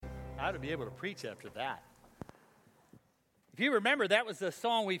I to be able to preach after that. If you remember, that was the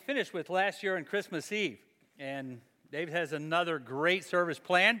song we finished with last year on Christmas Eve. And David has another great service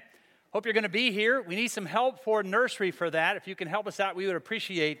planned. Hope you're going to be here. We need some help for nursery for that. If you can help us out, we would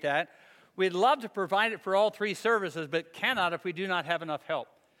appreciate that. We'd love to provide it for all three services, but cannot if we do not have enough help.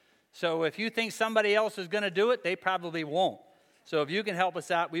 So if you think somebody else is going to do it, they probably won't. So if you can help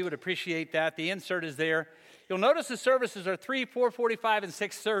us out, we would appreciate that. The insert is there. You'll notice the services are 3, 4:45, and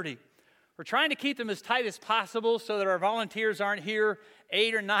 6:30. We're trying to keep them as tight as possible so that our volunteers aren't here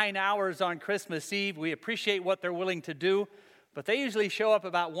 8 or 9 hours on Christmas Eve. We appreciate what they're willing to do, but they usually show up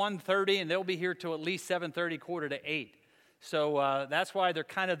about 1:30, and they'll be here till at least 7:30, 7:45. So that's why they're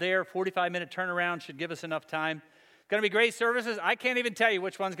kind of there. 45-minute turnaround should give us enough time. Going to be great services. I can't even tell you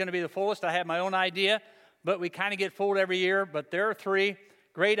which one's going to be the fullest. I have my own idea, but we kind of get full every year. But there are 3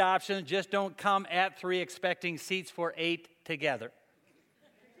 great options. Just don't come at 3 expecting seats for 8 together,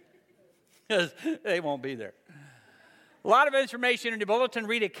 because they won't be there. A lot of information in your bulletin.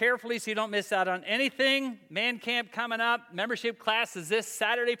 Read it carefully so you don't miss out on anything. Man Camp coming up. Membership class is this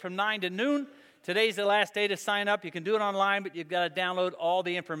Saturday from 9 to noon. Today's the last day to sign up. You can do it online, but you've got to download all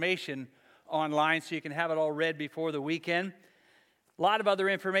the information online so you can have it all read before the weekend. A lot of other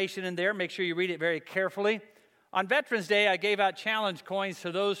information in there. Make sure you read it very carefully. On Veterans Day, I gave out challenge coins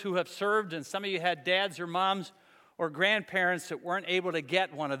to those who have served, and some of you had dads or moms or grandparents that weren't able to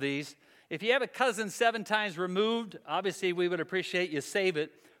get one of these. If you have a cousin 7 times removed, obviously we would appreciate you save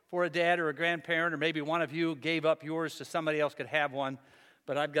it for a dad or a grandparent, or maybe one of you gave up yours so somebody else could have one.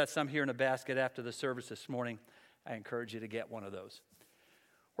 But I've got some here in a basket after the service this morning. I encourage you to get one of those.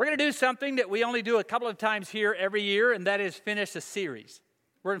 We're going to do something that we only do a couple of times here every year, and that is finish a series.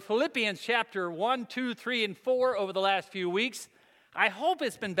 We're in Philippians chapter 1, 2, 3, and 4 over the last few weeks. I hope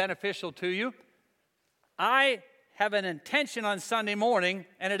it's been beneficial to you. I have an intention on Sunday morning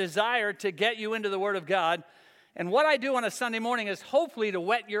and a desire to get you into the Word of God. And what I do on a Sunday morning is hopefully to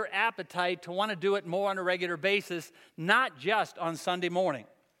whet your appetite to want to do it more on a regular basis, not just on Sunday morning.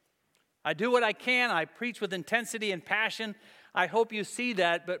 I do what I can. I preach with intensity and passion. I hope you see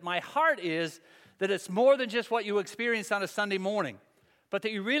that. But my heart is that it's more than just what you experience on a Sunday morning, but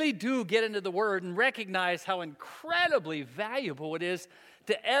that you really do get into the Word and recognize how incredibly valuable it is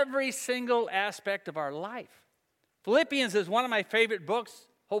to every single aspect of our life. Philippians is one of my favorite books.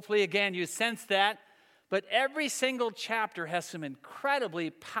 Hopefully, again, you sense that. But every single chapter has some incredibly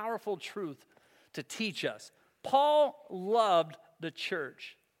powerful truth to teach us. Paul loved the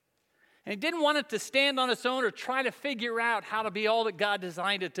church. And he didn't want it to stand on its own or try to figure out how to be all that God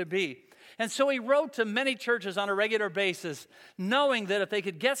designed it to be. And so he wrote to many churches on a regular basis, knowing that if they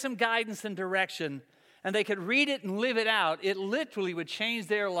could get some guidance and direction, and they could read it and live it out, it literally would change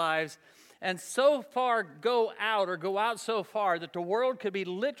their lives and so far go out so far that the world could be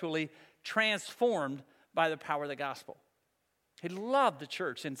literally transformed by the power of the gospel. He loved the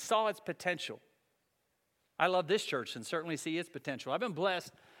church and saw its potential. I love this church and certainly see its potential. I've been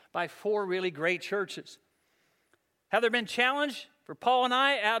blessed by 4 really great churches. Have there been challenge for Paul and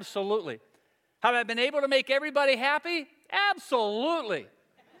I? Absolutely. Have I been able to make everybody happy? Absolutely.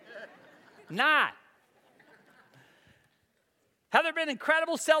 Not. Have there been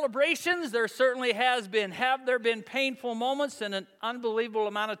incredible celebrations? There certainly has been. Have there been painful moments and an unbelievable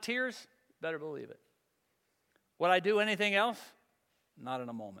amount of tears? Better believe it. Would I do anything else? Not in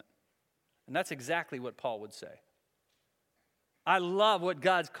a moment. And that's exactly what Paul would say. I love what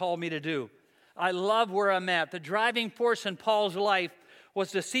God's called me to do. I love where I'm at. The driving force in Paul's life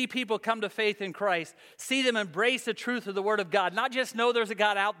was to see people come to faith in Christ, see them embrace the truth of the Word of God, not just know there's a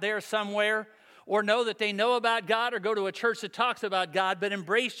God out there somewhere, or know that they know about God or go to a church that talks about God, but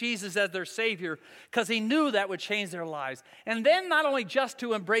embrace Jesus as their Savior because he knew that would change their lives. And then not only just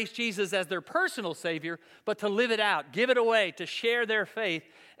to embrace Jesus as their personal Savior, but to live it out, give it away, to share their faith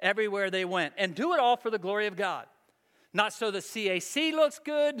everywhere they went, and do it all for the glory of God. Not so that CAC looks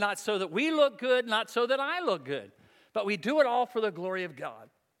good, not so that we look good, not so that I look good, but we do it all for the glory of God.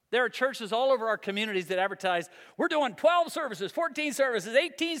 There are churches all over our communities that advertise, we're doing 12 services, 14 services,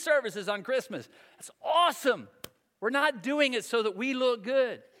 18 services on Christmas. That's awesome. We're not doing it so that we look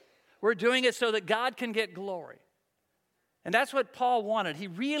good. We're doing it so that God can get glory. And that's what Paul wanted. He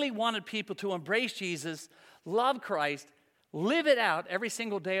really wanted people to embrace Jesus, love Christ, live it out every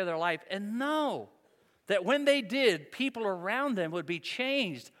single day of their life, and know that when they did, people around them would be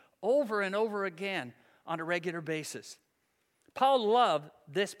changed over and over again on a regular basis. Paul loved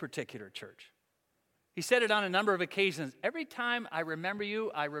this particular church. He said it on a number of occasions. Every time I remember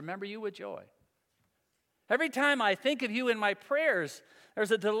you with joy. Every time I think of you in my prayers,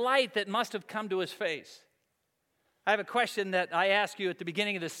 there's a delight that must have come to his face. I have a question that I ask you at the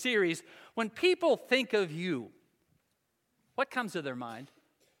beginning of this series. When people think of you, what comes to their mind?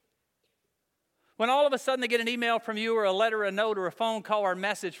 When all of a sudden they get an email from you or a letter, a note, or a phone call or a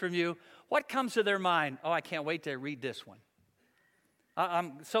message from you, what comes to their mind? Oh, I can't wait to read this one.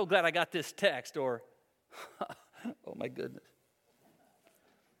 I'm so glad I got this text, or, oh my goodness.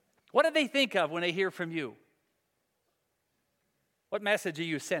 What do they think of when they hear from you? What message are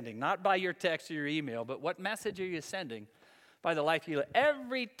you sending? Not by your text or your email, but what message are you sending by the life you live?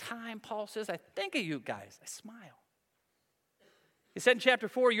 Every time Paul says, I think of you guys, I smile. He said in chapter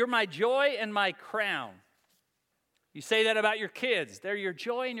 4, you're my joy and my crown. You say that about your kids. They're your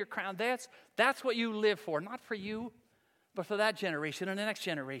joy and your crown. That's what you live for, not for you, but for that generation and the next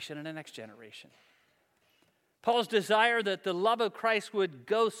generation and the next generation. Paul's desire that the love of Christ would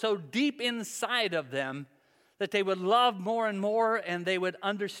go so deep inside of them that they would love more and more, and they would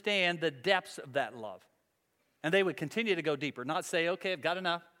understand the depths of that love. And they would continue to go deeper, not say, okay, I've got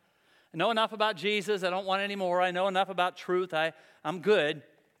enough. I know enough about Jesus. I don't want any more. I know enough about truth. I'm good,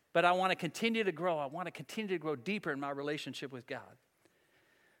 but I want to continue to grow. I want to continue to grow deeper in my relationship with God.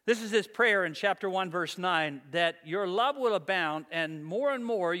 This is his prayer in chapter 1, verse 9, that your love will abound, and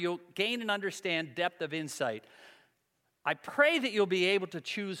more you'll gain and understand depth of insight. I pray that you'll be able to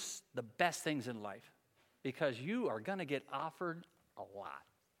choose the best things in life, because you are going to get offered a lot.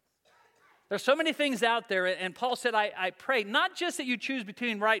 There's so many things out there, and Paul said, I pray not just that you choose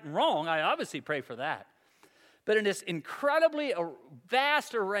between right and wrong. I obviously pray for that. But in this incredibly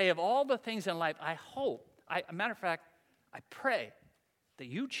vast array of all the things in life, matter of fact, I pray that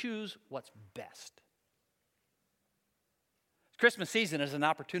you choose what's best. Christmas season is an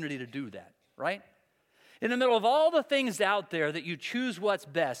opportunity to do that, right? In the middle of all the things out there, that you choose what's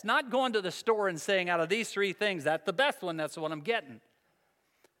best. Not going to the store and saying, out of these 3 things, that's the best one, that's the one I'm getting.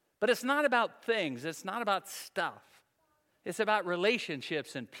 But it's not about things. It's not about stuff. It's about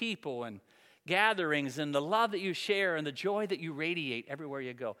relationships and people and gatherings and the love that you share and the joy that you radiate everywhere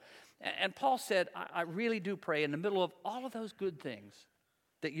you go. And Paul said, I really do pray in the middle of all of those good things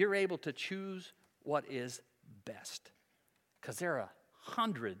that you're able to choose what is best. Because there are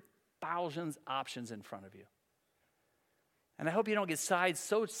 100,000 options in front of you. And I hope you don't get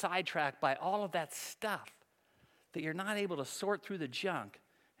so sidetracked by all of that stuff that you're not able to sort through the junk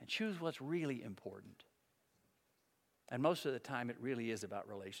and choose what's really important. And most of the time, it really is about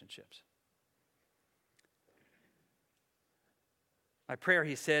relationships. My prayer,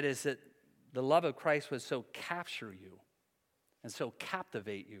 he said, is that the love of Christ would so capture you and so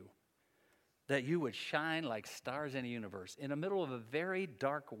captivate you that you would shine like stars in the universe in the middle of a very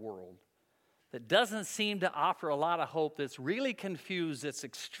dark world that doesn't seem to offer a lot of hope, that's really confused, that's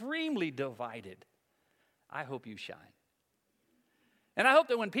extremely divided. I hope you shine. And I hope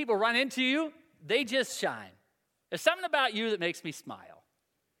that when people run into you, they just shine. There's something about you that makes me smile.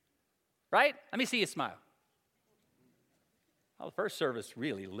 Right? Let me see you smile. Well, the first service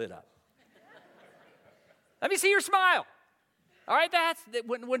really lit up. Let me see your smile. All right,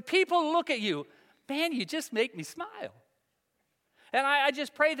 when people look at you, man, you just make me smile. And I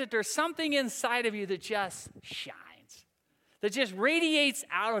just pray that there's something inside of you that just shines, that just radiates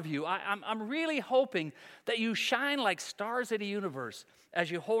out of you. I'm really hoping that you shine like stars in the universe as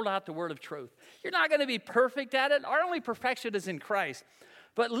you hold out the word of truth. You're not going to be perfect at it. Our only perfection is in Christ.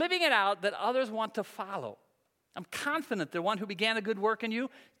 But living it out that others want to follow. I'm confident the one who began a good work in you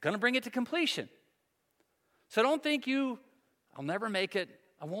is going to bring it to completion. So don't think I'll never make it.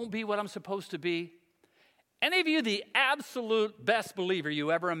 I won't be what I'm supposed to be. Any of you the absolute best believer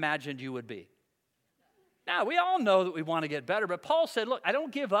you ever imagined you would be? Now, we all know that we want to get better, but Paul said, look, I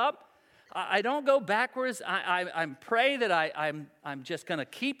don't give up. I don't go backwards. I pray that I'm just going to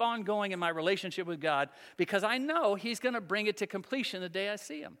keep on going in my relationship with God, because I know he's going to bring it to completion the day I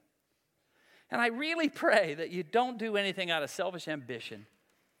see him. And I really pray that you don't do anything out of selfish ambition.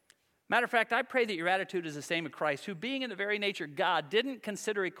 Matter of fact, I pray that your attitude is the same as Christ, who, being in the very nature God, didn't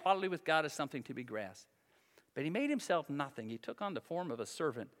consider equality with God as something to be grasped. But he made himself nothing. He took on the form of a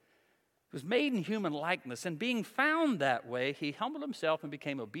servant. He was made in human likeness, and being found that way, he humbled himself and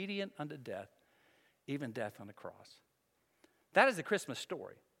became obedient unto death, even death on the cross. That is the Christmas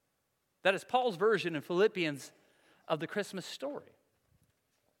story. That is Paul's version in Philippians of the Christmas story.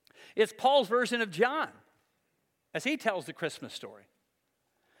 It's Paul's version of John as he tells the Christmas story.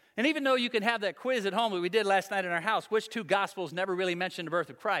 And even though you can have that quiz at home that we did last night in our house, which 2 Gospels never really mention the birth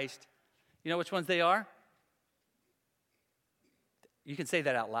of Christ, you know which ones they are? You can say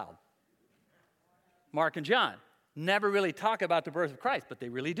that out loud. Mark and John never really talk about the birth of Christ, but they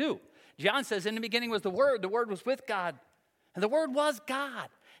really do. John says, in the beginning was the Word was with God, and the Word was God.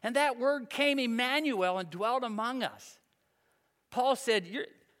 And that word came, Emmanuel, and dwelt among us. Paul said,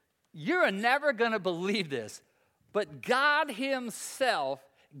 you're never going to believe this, but God himself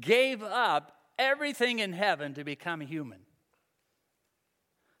gave up everything in heaven to become human.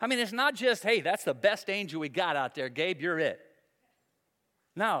 I mean, it's not just, hey, that's the best angel we got out there, Gabe, you're it.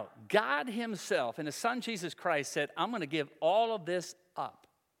 No, God himself and his son Jesus Christ said, I'm going to give all of this up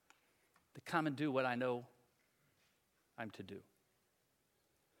to come and do what I know I'm to do.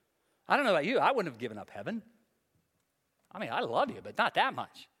 I don't know about you, I wouldn't have given up heaven. I mean, I love you, but not that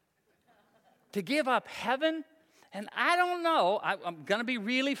much. To give up heaven, and I don't know, I'm going to be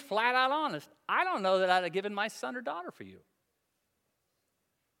really flat out honest, I don't know that I'd have given my son or daughter for you.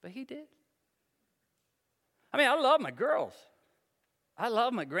 But he did. I mean, I love my girls. I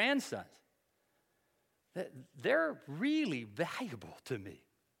love my grandsons. They're really valuable to me.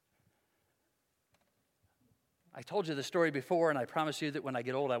 I told you the story before, and I promise you that when I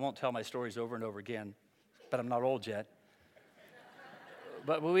get old, I won't tell my stories over and over again. But I'm not old yet.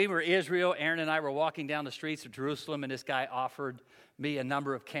 But when we were in Israel, Aaron and I were walking down the streets of Jerusalem, and this guy offered me a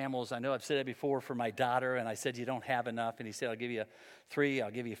number of camels. I know I've said it before for my daughter, and I said, you don't have enough. And he said, I'll give you 3, I'll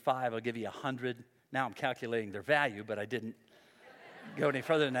give you 5, I'll give you 100. Now I'm calculating their value, but I didn't go any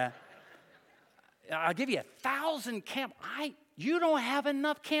further than that. I'll give you 1,000 camels. You don't have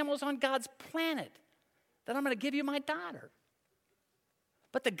enough camels on God's planet that I'm going to give you my daughter.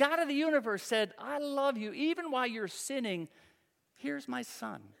 But the God of the universe said, I love you. Even while you're sinning, here's my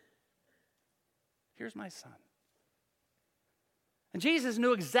son. Here's my son. And Jesus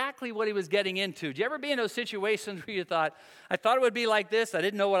knew exactly what he was getting into. Did you ever be in those situations where you thought, I thought it would be like this, I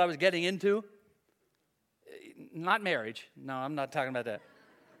didn't know what I was getting into? Not marriage. No, I'm not talking about that.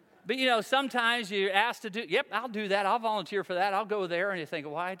 But you know, sometimes you're asked to do, yep, I'll do that, I'll volunteer for that, I'll go there, and you think,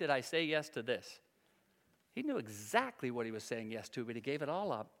 why did I say yes to this? He knew exactly what he was saying yes to, but he gave it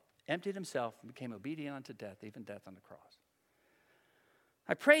all up, emptied himself, and became obedient unto death, even death on the cross.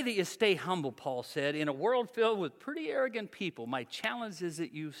 I pray that you stay humble, Paul said. In a world filled with pretty arrogant people, my challenge is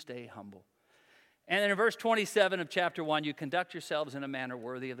that you stay humble. And then in verse 27 of chapter 1, you conduct yourselves in a manner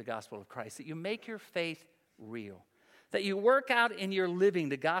worthy of the gospel of Christ, that you make your faith real, that you work out in your living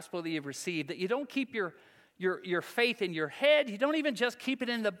the gospel that you've received, that you don't keep your faith in your head, you don't even just keep it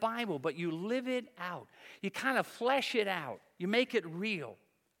in the Bible, but you live it out. You kind of flesh it out. You make it real.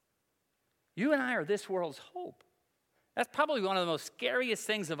 You and I are this world's hope. That's probably one of the most scariest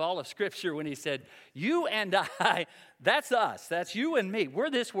things of all of Scripture when he said, you and I, that's us. That's you and me. We're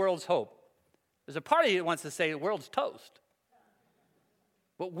this world's hope. There's a part of you that wants to say the world's toast.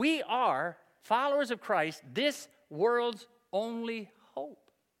 But we are followers of Christ, this world's only hope.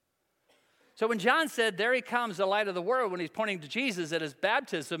 So when John said, there he comes, the light of the world, when he's pointing to Jesus at his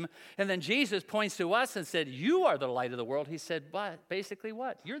baptism, and then Jesus points to us and said, you are the light of the world, he said, what? Basically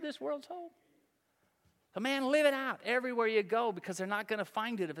what? You're this world's hope. So man, live it out everywhere you go, because they're not going to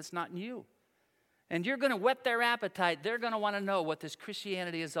find it if it's not in you. And you're going to whet their appetite. They're going to want to know what this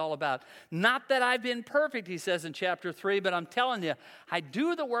Christianity is all about. Not that I've been perfect, he says in chapter 3, but I'm telling you, I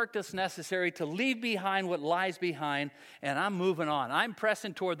do the work that's necessary to leave behind what lies behind, and I'm moving on. I'm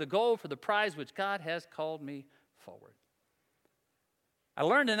pressing toward the goal for the prize which God has called me forward. I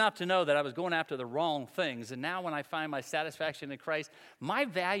learned enough to know that I was going after the wrong things, and now when I find my satisfaction in Christ, my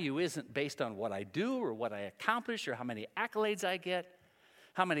value isn't based on what I do or what I accomplish or how many accolades I get,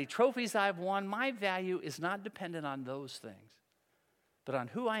 how many trophies I've won. My value is not dependent on those things, but on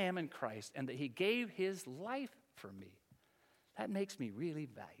who I am in Christ and that he gave his life for me. That makes me really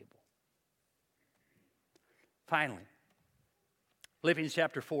valuable. Finally, Philippians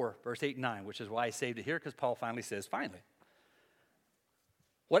chapter 4, verse 8 and 9, which is why I saved it here, because Paul finally says, finally.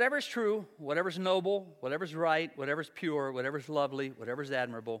 Whatever's true, whatever's noble, whatever's right, whatever's pure, whatever's lovely, whatever's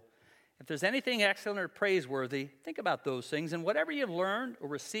admirable, if there's anything excellent or praiseworthy, think about those things. And whatever you've learned or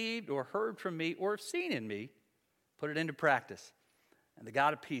received or heard from me or have seen in me, put it into practice. And the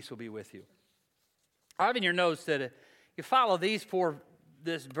God of peace will be with you. I have in your notes that if you follow these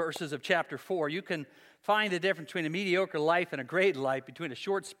verses of chapter 4, you can find the difference between a mediocre life and a great life, between a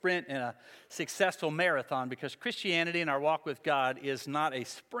short sprint and a successful marathon, because Christianity and our walk with God is not a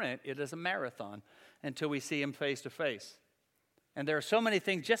sprint, it is a marathon until we see him face to face. And there are so many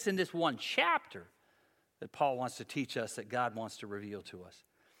things just in this one chapter that Paul wants to teach us, that God wants to reveal to us.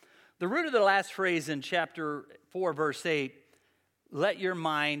 The root of the last phrase in chapter 4, verse 8, let your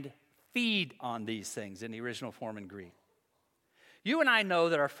mind feed on these things, in the original form in Greek. You and I know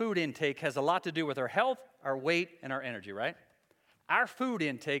that our food intake has a lot to do with our health, our weight, and our energy, right? Our food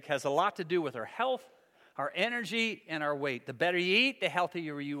intake has a lot to do with our health, our energy, and our weight. The better you eat, the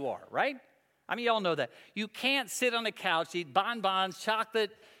healthier you are, right? I mean, y'all know that. You can't sit on the couch, eat bonbons,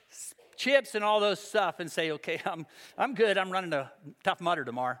 chocolate, chips, and all those stuff and say, okay, I'm good. I'm running a Tough Mudder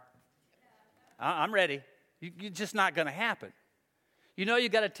tomorrow. I'm ready. You're just not going to happen. You know you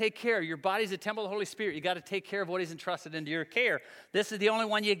got to take care. Your body's a temple of the Holy Spirit. You got to take care of what He's entrusted into your care. This is the only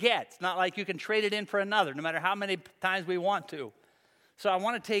one you get. It's not like you can trade it in for another, no matter how many times we want to. So I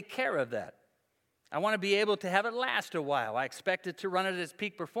want to take care of that. I want to be able to have it last a while. I expect it to run at its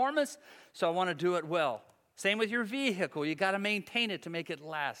peak performance, so I want to do it well. Same with your vehicle. You got to maintain it to make it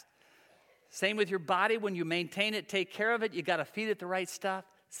last. Same with your body. When you maintain it, take care of it, you got to feed it the right stuff.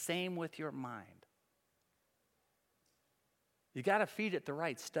 Same with your mind. You got to feed it the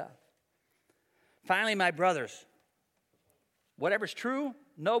right stuff. Finally, my brothers, whatever's true,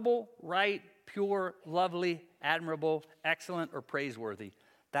 noble, right, pure, lovely, admirable, excellent, or praiseworthy,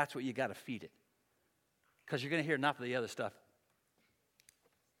 that's what you got to feed it. Because you're going to hear enough of the other stuff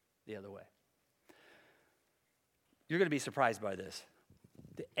the other way. You're going to be surprised by this.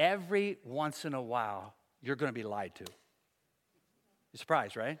 Every once in a while, you're going to be lied to. You're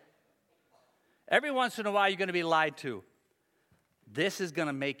surprised, right? Every once in a while, you're going to be lied to. This is going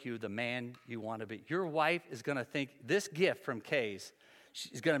to make you the man you want to be. Your wife is going to think this gift from Kay's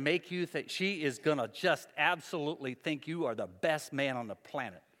is going to make you think, she is going to just absolutely think you are the best man on the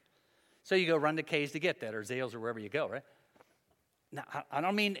planet. So you go run to Kay's to get that, or Zales, or wherever you go, right? Now, I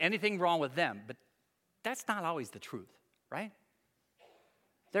don't mean anything wrong with them, but that's not always the truth, right?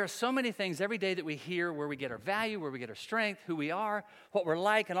 There are so many things every day that we hear where we get our value, where we get our strength, who we are, what we're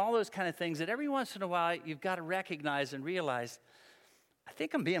like, and all those kind of things that every once in a while you've got to recognize and realize, I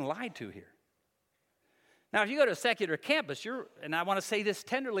think I'm being lied to here. Now, if you go to a secular campus, and I want to say this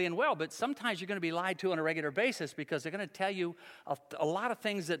tenderly and well, but sometimes you're going to be lied to on a regular basis because they're going to tell you a lot of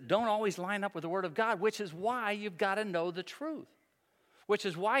things that don't always line up with the Word of God, which is why you've got to know the truth. Which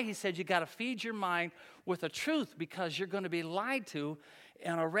is why He said you got to feed your mind with the truth, because you're going to be lied to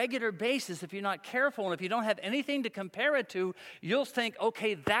on a regular basis if you're not careful, and if you don't have anything to compare it to, you'll think,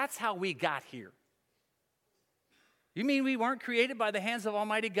 okay, that's how we got here. You mean we weren't created by the hands of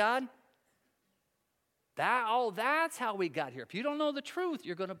Almighty God? That's how we got here. If you don't know the truth,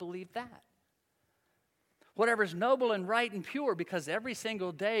 you're going to believe that. Whatever's noble and right and pure, because every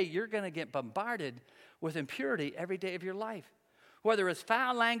single day you're going to get bombarded with impurity every day of your life. Whether it's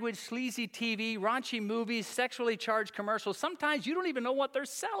foul language, sleazy TV, raunchy movies, sexually charged commercials, sometimes you don't even know what they're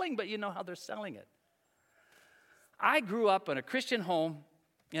selling, but you know how they're selling it. I grew up in a Christian home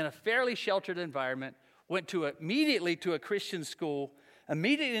in a fairly sheltered environment, went immediately to a Christian school,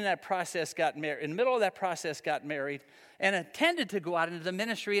 immediately in that process got married, in the middle of that process got married, and intended to go out into the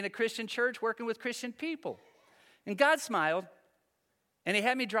ministry in a Christian church working with Christian people. And God smiled, and He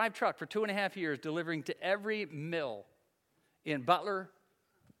had me drive truck for 2.5 years, delivering to every mill in Butler,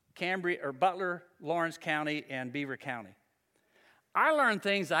 Lawrence County, and Beaver County. I learned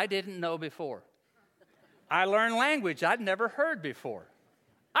things I didn't know before. I learned language I'd never heard before.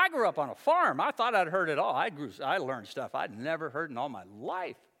 I grew up on a farm. I thought I'd heard it all. I learned stuff I'd never heard in all my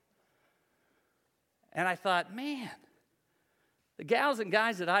life. And I thought, man, the gals and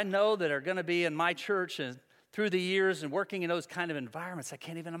guys that I know that are going to be in my church and through the years and working in those kind of environments, I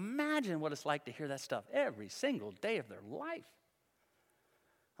can't even imagine what it's like to hear that stuff every single day of their life.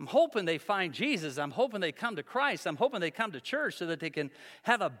 I'm hoping they find Jesus. I'm hoping they come to Christ. I'm hoping they come to church so that they can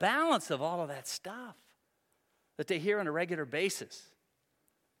have a balance of all of that stuff that they hear on a regular basis.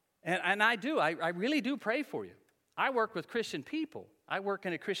 And I do. I really do pray for you. I work with Christian people. I work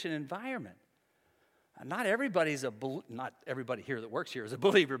in a Christian environment. Not everybody here that works here is a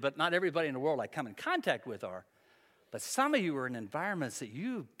believer, but not everybody in the world I come in contact with are. But some of you are in environments that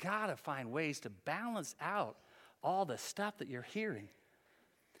you've got to find ways to balance out all the stuff that you're hearing.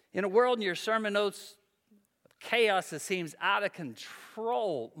 In a world in your sermon notes, chaos that seems out of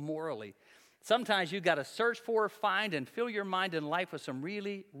control morally, sometimes you've got to search for, find, and fill your mind and life with some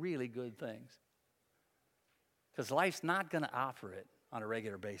really, really good things. Because life's not going to offer it on a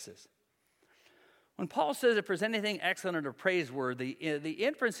regular basis. When Paul says if there's anything excellent or praiseworthy, the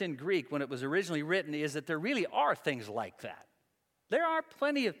inference in Greek when it was originally written is that there really are things like that. There are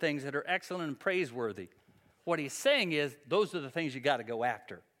plenty of things that are excellent and praiseworthy. What he's saying is those are the things you got to go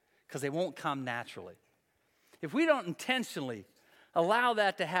after because they won't come naturally. If we don't intentionally allow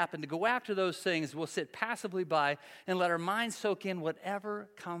that to happen, to go after those things, we'll sit passively by and let our minds soak in whatever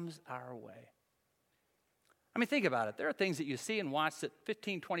comes our way. I mean, think about it. There are things that you see and watch that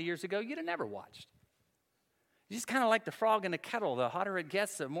 15, 20 years ago you'd have never watched. You just kind of like the frog in the kettle. The hotter it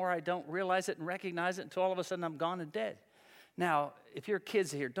gets, the more I don't realize it and recognize it until all of a sudden I'm gone and dead. Now, if your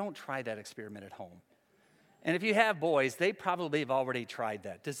kids here, don't try that experiment at home. And if you have boys, they probably have already tried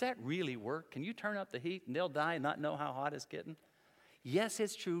that. Does that really work? Can you turn up the heat and they'll die and not know how hot it's getting? Yes,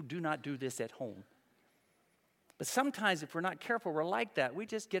 it's true. Do not do this at home. But sometimes if we're not careful, we're like that. We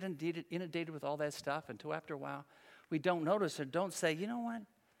just get inundated with all that stuff until after a while we don't notice or don't say, you know what?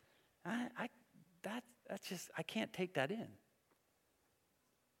 I can't take that in.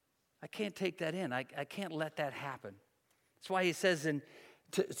 I can't take that in. I can't let that happen. That's why he says,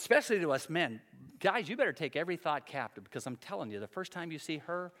 especially to us men, guys, you better take every thought captive, because I'm telling you, the first time you see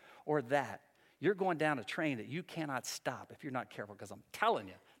her or that, you're going down a train that you cannot stop if you're not careful, because I'm telling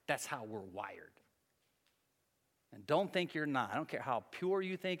you, that's how we're wired. And don't think you're not. I don't care how pure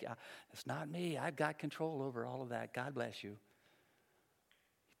you think. It's not me. I've got control over all of that. God bless you.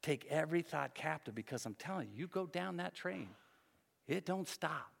 Take every thought captive, because I'm telling you, you go down that train, it don't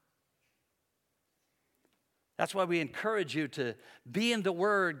stop. That's why we encourage you to be in the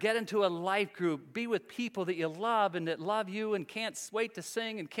Word, get into a life group, be with people that you love and that love you and can't wait to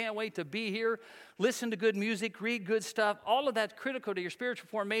sing and can't wait to be here. Listen to good music, read good stuff. All of that's critical to your spiritual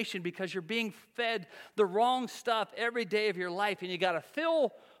formation, because you're being fed the wrong stuff every day of your life, and you got to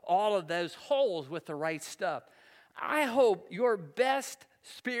fill all of those holes with the right stuff. I hope your best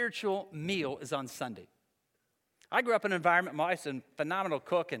spiritual meal is on Sunday. I grew up in an environment, my wife's a phenomenal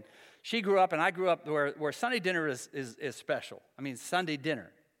cook, and she grew up, and I grew up where Sunday dinner is special. I mean, Sunday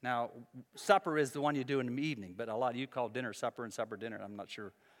dinner. Now, supper is the one you do in the evening, but a lot of you call dinner supper and supper dinner. I'm not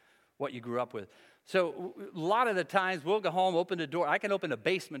sure what you grew up with. So a lot of the times we'll go home, open the door. I can open the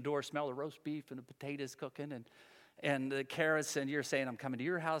basement door, smell the roast beef and the potatoes cooking and the carrots, and you're saying, I'm coming to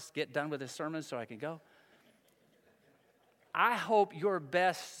your house, get done with this sermon so I can go. I hope your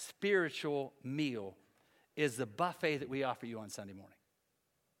best spiritual meal is the buffet that we offer you on Sunday morning.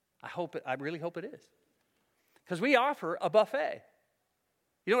 I really hope it is. Because we offer a buffet.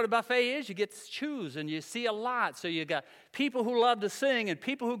 You know what a buffet is? You get to choose, and you see a lot. So you got people who love to sing, and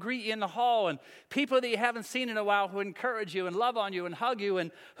people who greet you in the hall, and people that you haven't seen in a while who encourage you and love on you and hug you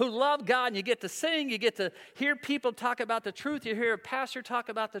and who love God. And you get to sing. You get to hear people talk about the truth. You hear a pastor talk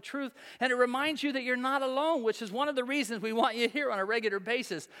about the truth. And it reminds you that you're not alone, which is one of the reasons we want you here on a regular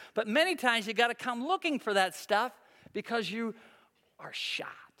basis. But many times you got to come looking for that stuff, because you are shot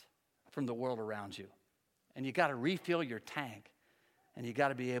from the world around you. And you got to refill your tank. And you got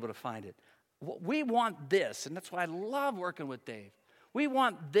to be able to find it. We want this, and that's why I love working with Dave. We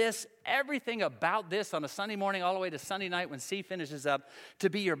want this, everything about this on a Sunday morning all the way to Sunday night when C finishes up, to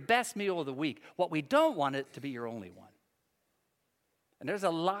be your best meal of the week. What we don't want it to be your only one. And there's a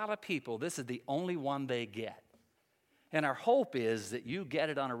lot of people, this is the only one they get. And our hope is that you get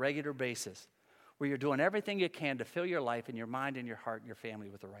it on a regular basis, where you're doing everything you can to fill your life and your mind and your heart and your family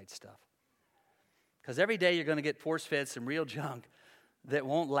with the right stuff. Because every day you're going to get force-fed some real junk that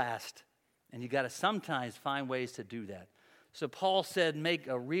won't last. And you got to sometimes find ways to do that. So Paul said, make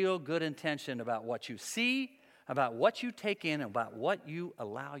a real good intention about what you see, about what you take in, about what you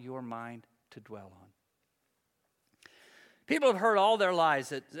allow your mind to dwell on. People have heard all their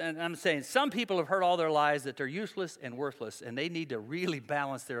lives, and I'm saying some people have heard all their lives that they're useless and worthless, and they need to really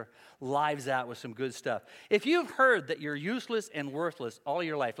balance their lives out with some good stuff. If you've heard that you're useless and worthless all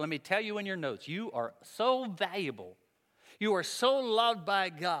your life, let me tell you in your notes, you are so valuable. You are so loved by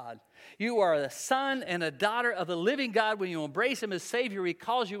God. You are a son and a daughter of the living God. When you embrace Him as Savior, He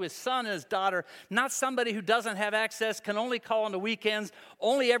calls you His son and His daughter, not somebody who doesn't have access, can only call on the weekends,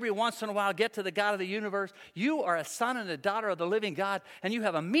 only every once in a while get to the God of the universe. You are a son and a daughter of the living God, and you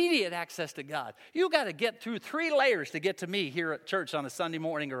have immediate access to God. You got to get through 3 layers to get to me here at church on a Sunday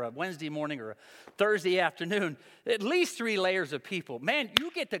morning or a Wednesday morning or a Thursday afternoon. At least 3 layers of people. Man,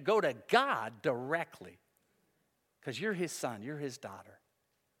 you get to go to God directly. Because you're His son, you're His daughter.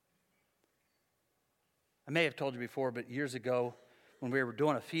 I may have told you before, but years ago when we were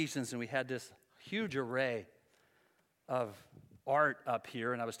doing Ephesians and we had this huge array of art up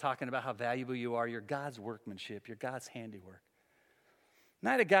here, and I was talking about how valuable you are, you're God's workmanship, you're God's handiwork. And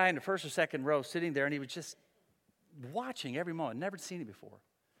I had a guy in the first or second row sitting there, and he was just watching every moment. Never seen it before.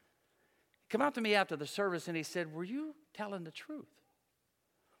 He came up to me after the service, and he said, were you telling the truth?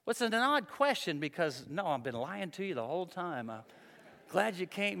 Well, it's an odd question, because, no, I've been lying to you the whole time. I'm glad you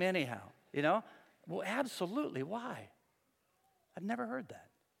came anyhow, you know? Well, absolutely. Why? I've never heard that.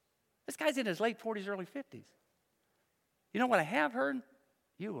 This guy's in his late 40s, early 50s. You know what I have heard?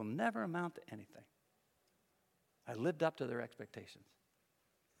 You will never amount to anything. I lived up to their expectations.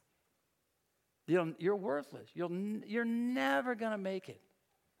 You're worthless. You're never going to make it.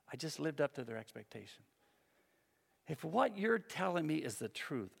 I just lived up to their expectation. If what you're telling me is the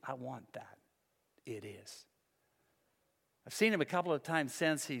truth, I want that. It is. I've seen him a couple of times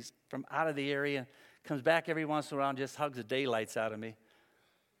since. He's from out of the area, Comes back every once in a while and just hugs the daylights out of me.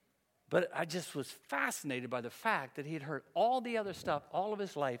 But I just was fascinated by the fact that he had heard all the other stuff all of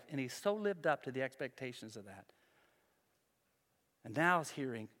his life, and he so lived up to the expectations of that. And now he's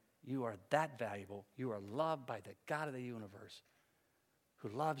hearing, you are that valuable. You are loved by the God of the universe who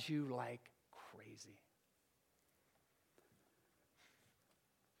loves you like crazy.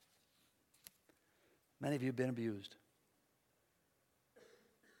 Many of you have been abused.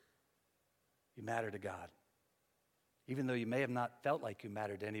 You matter to God. Even though you may have not felt like you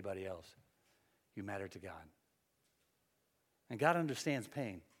mattered to anybody else, you matter to God. And God understands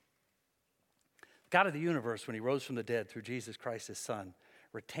pain. God of the universe, when he rose from the dead through Jesus Christ, his son,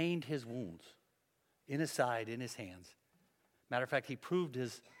 retained his wounds in his side, in his hands. Matter of fact, he proved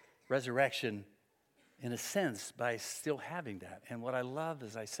his resurrection in a sense by still having that. And what I love,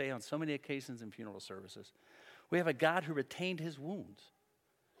 as I say on so many occasions in funeral services, we have a God who retained his wounds.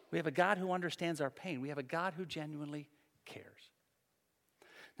 We have a God who understands our pain. We have a God who genuinely cares.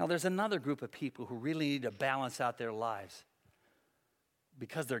 Now, there's another group of people who really need to balance out their lives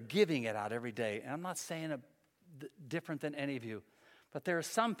because they're giving it out every day. And I'm not saying different than any of you, but there are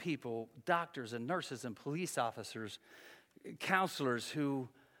some people, doctors and nurses and police officers, counselors, who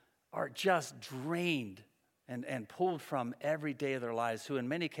are just drained and pulled from every day of their lives, who in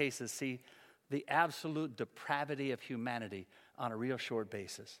many cases see the absolute depravity of humanity on a real short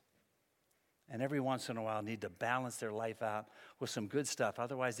basis. And every once in a while need to balance their life out with some good stuff.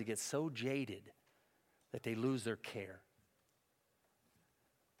 Otherwise, they get so jaded that they lose their care.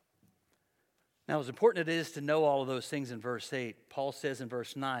 Now, as important it is to know all of those things in verse 8, Paul says in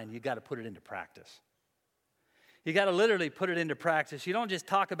verse 9, you got to put it into practice. You got to literally put it into practice. You don't just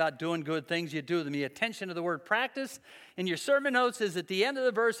talk about doing good things, you do them. The attention to the word practice in your sermon notes is at the end of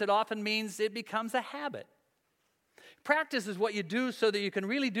the verse, it often means it becomes a habit. Practice is what you do so that you can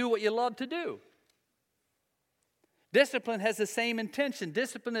really do what you love to do. Discipline has the same intention.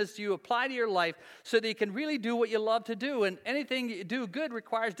 Discipline is you apply to your life so that you can really do what you love to do. And anything you do good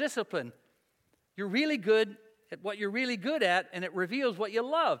requires discipline. You're really good at what you're really good at, and it reveals what you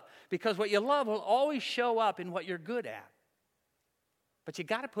love. Because what you love will always show up in what you're good at. But you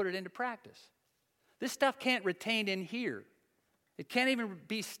got to put it into practice. This stuff can't retain in here. It can't even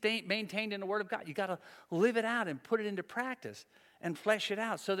be maintained in the Word of God. You got to live it out and put it into practice and flesh it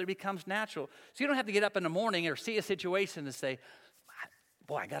out so that it becomes natural. So you don't have to get up in the morning or see a situation and say,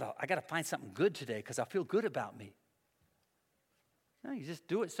 boy, I gotta find something good today because I feel good about me. No, you just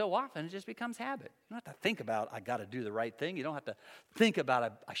do it so often, it just becomes habit. You don't have to think about, I got to do the right thing. You don't have to think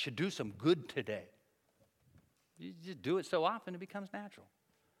about, I should do some good today. You just do it so often, it becomes natural.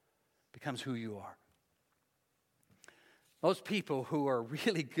 It becomes who you are. Most people who are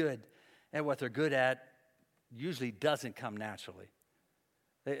really good at what they're good at usually doesn't come naturally.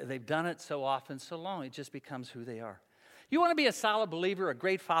 They've done it so often, so long, it just becomes who they are. You want to be a solid believer, a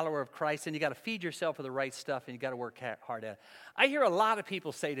great follower of Christ, and you got to feed yourself with the right stuff, and you got to work hard at it. I hear a lot of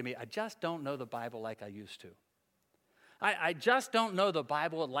people say to me, I just don't know the Bible like I used to. I just don't know the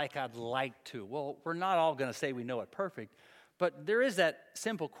Bible like I'd like to. Well, we're not all going to say we know it perfect, but there is that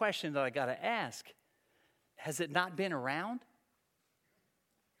simple question that I got to ask. Has it not been around?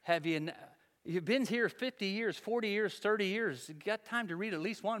 You've been here 50 years, 40 years, 30 years. You've got time to read at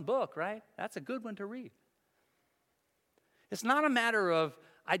least one book, right? That's a good one to read. It's not a matter of,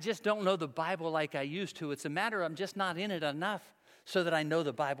 I just don't know the Bible like I used to. It's a matter of I'm just not in it enough so that I know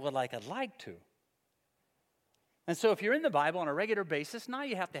the Bible like I'd like to. And so if you're in the Bible on a regular basis, now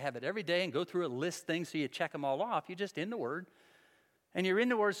you have to have it every day and go through it, list things so you check them all off. You're just in the Word. And you're in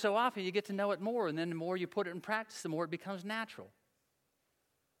the Word so often, you get to know it more. And then the more you put it in practice, the more it becomes natural.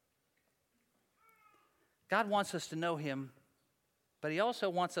 God wants us to know Him, but He also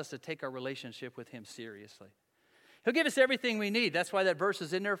wants us to take our relationship with Him seriously. He'll give us everything we need. That's why that verse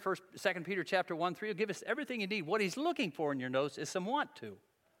is in there, 2 Peter chapter 1, 3. He'll give us everything you need. What He's looking for in your notes is some want to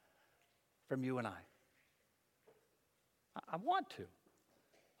from you and I. I want to.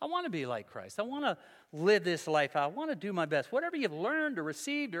 I want to be like Christ. I want to live this life out. I want to do my best. Whatever you've learned or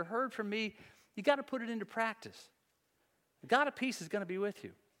received or heard from me, you got to put it into practice. The God of peace is going to be with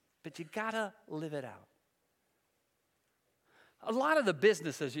you, but you got to live it out. A lot of the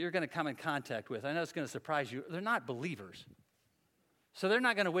businesses you're going to come in contact with, I know it's going to surprise you, they're not believers. So they're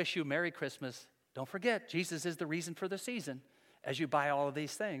not going to wish you Merry Christmas. Don't forget, Jesus is the reason for the season as you buy all of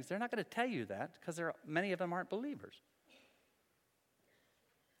these things. They're not going to tell you that because many of them aren't believers.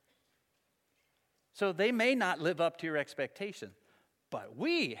 So they may not live up to your expectation, but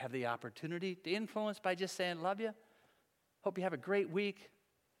we have the opportunity to influence by just saying, love you, hope you have a great week.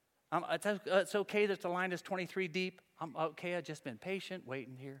 It's okay that the line is 23 deep. I'm okay, I've just been patient,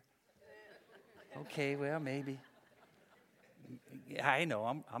 waiting here. Okay, well, maybe. I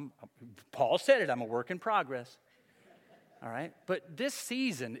know, Paul said it, I'm a work in progress. All right? But this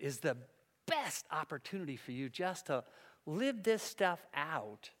season is the best opportunity for you just to live this stuff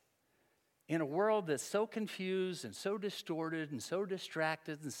out in a world that's so confused and so distorted and so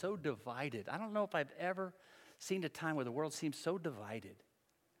distracted and so divided. I don't know if I've ever seen a time where the world seems so divided.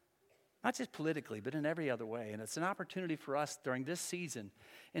 Not just politically, but in every other way. And it's an opportunity for us during this season,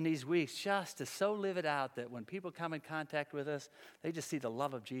 in these weeks, just to so live it out that when people come in contact with us, they just see the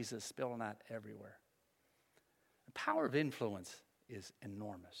love of Jesus spilling out everywhere. The power of influence is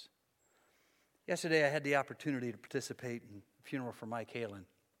enormous. Yesterday, I had the opportunity to participate in the funeral for Mike Halen.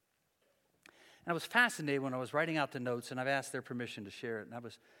 And I was fascinated when I was writing out the notes, and I've asked their permission to share it. And I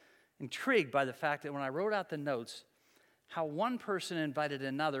was intrigued by the fact that when I wrote out the notes, how one person invited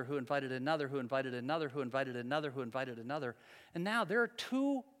another, who invited another, who invited another, who invited another, who invited another. And now there are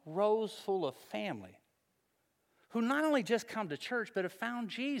 2 rows full of family who not only just come to church, but have found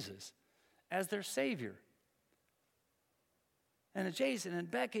Jesus as their Savior. And Jason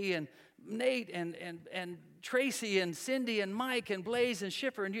and Becky and Nate and Tracy and Cindy and Mike and Blaze and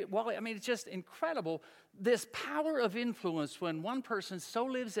Schiffer and Wally. I mean, it's just incredible. This power of influence when one person so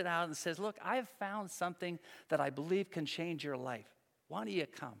lives it out and says, look, I've found something that I believe can change your life. Why don't you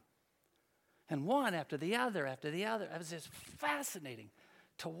come? And one after the other after the other. It was just fascinating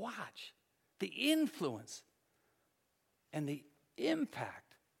to watch the influence and the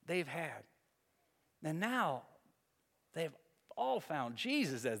impact they've had. And now they've all found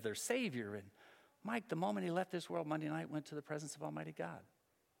Jesus as their Savior. And Mike, the moment he left this world Monday night, went to the presence of Almighty God.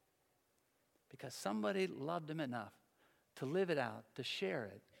 Because somebody loved him enough to live it out, to share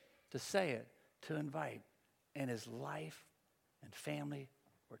it, to say it, to invite. And his life and family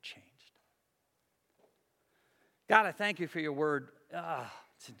were changed. God, I thank you for your word.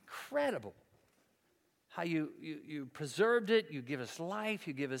 It's incredible how you preserved it. You give us life.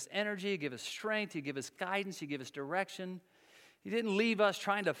 You give us energy. You give us strength. You give us guidance. You give us direction. You didn't leave us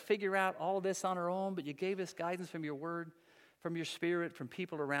trying to figure out all this on our own, but you gave us guidance from your word, from your spirit, from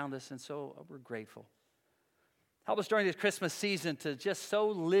people around us, and so we're grateful. Help us during this Christmas season to just so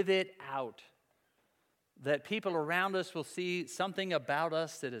live it out that people around us will see something about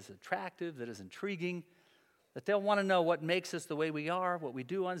us that is attractive, that is intriguing, that they'll want to know what makes us the way we are, what we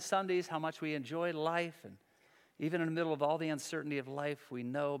do on Sundays, how much we enjoy life, and even in the middle of all the uncertainty of life, we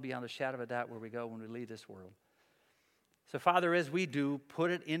know beyond a shadow of a doubt where we go when we leave this world. So, Father, as we do,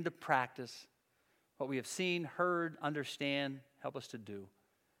 put it into practice, what we have seen, heard, understand, help us to do,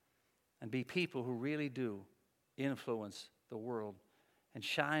 and be people who really do influence the world and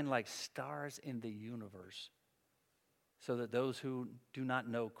shine like stars in the universe so that those who do not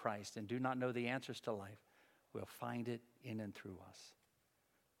know Christ and do not know the answers to life will find it in and through us.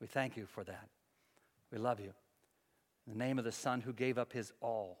 We thank you for that. We love you. In the name of the Son who gave up his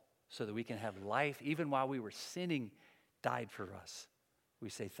all so that we can have life even while we were sinning, died for us. We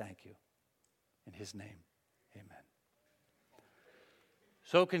say thank you. In his name, amen.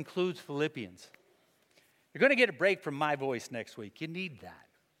 So concludes Philippians. You're going to get a break from my voice next week. You need that.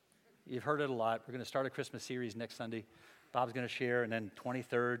 You've heard it a lot. We're going to start a Christmas series next Sunday. Bob's going to share, and then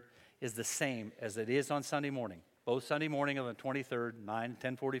 23rd is the same as it is on Sunday morning. Both Sunday morning on the 23rd, 9,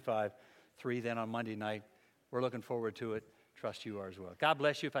 10:45, 3 then on Monday night. We're looking forward to it. Trust you are as well. God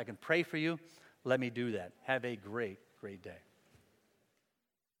bless you. If I can pray for you, let me do that. Have a great day.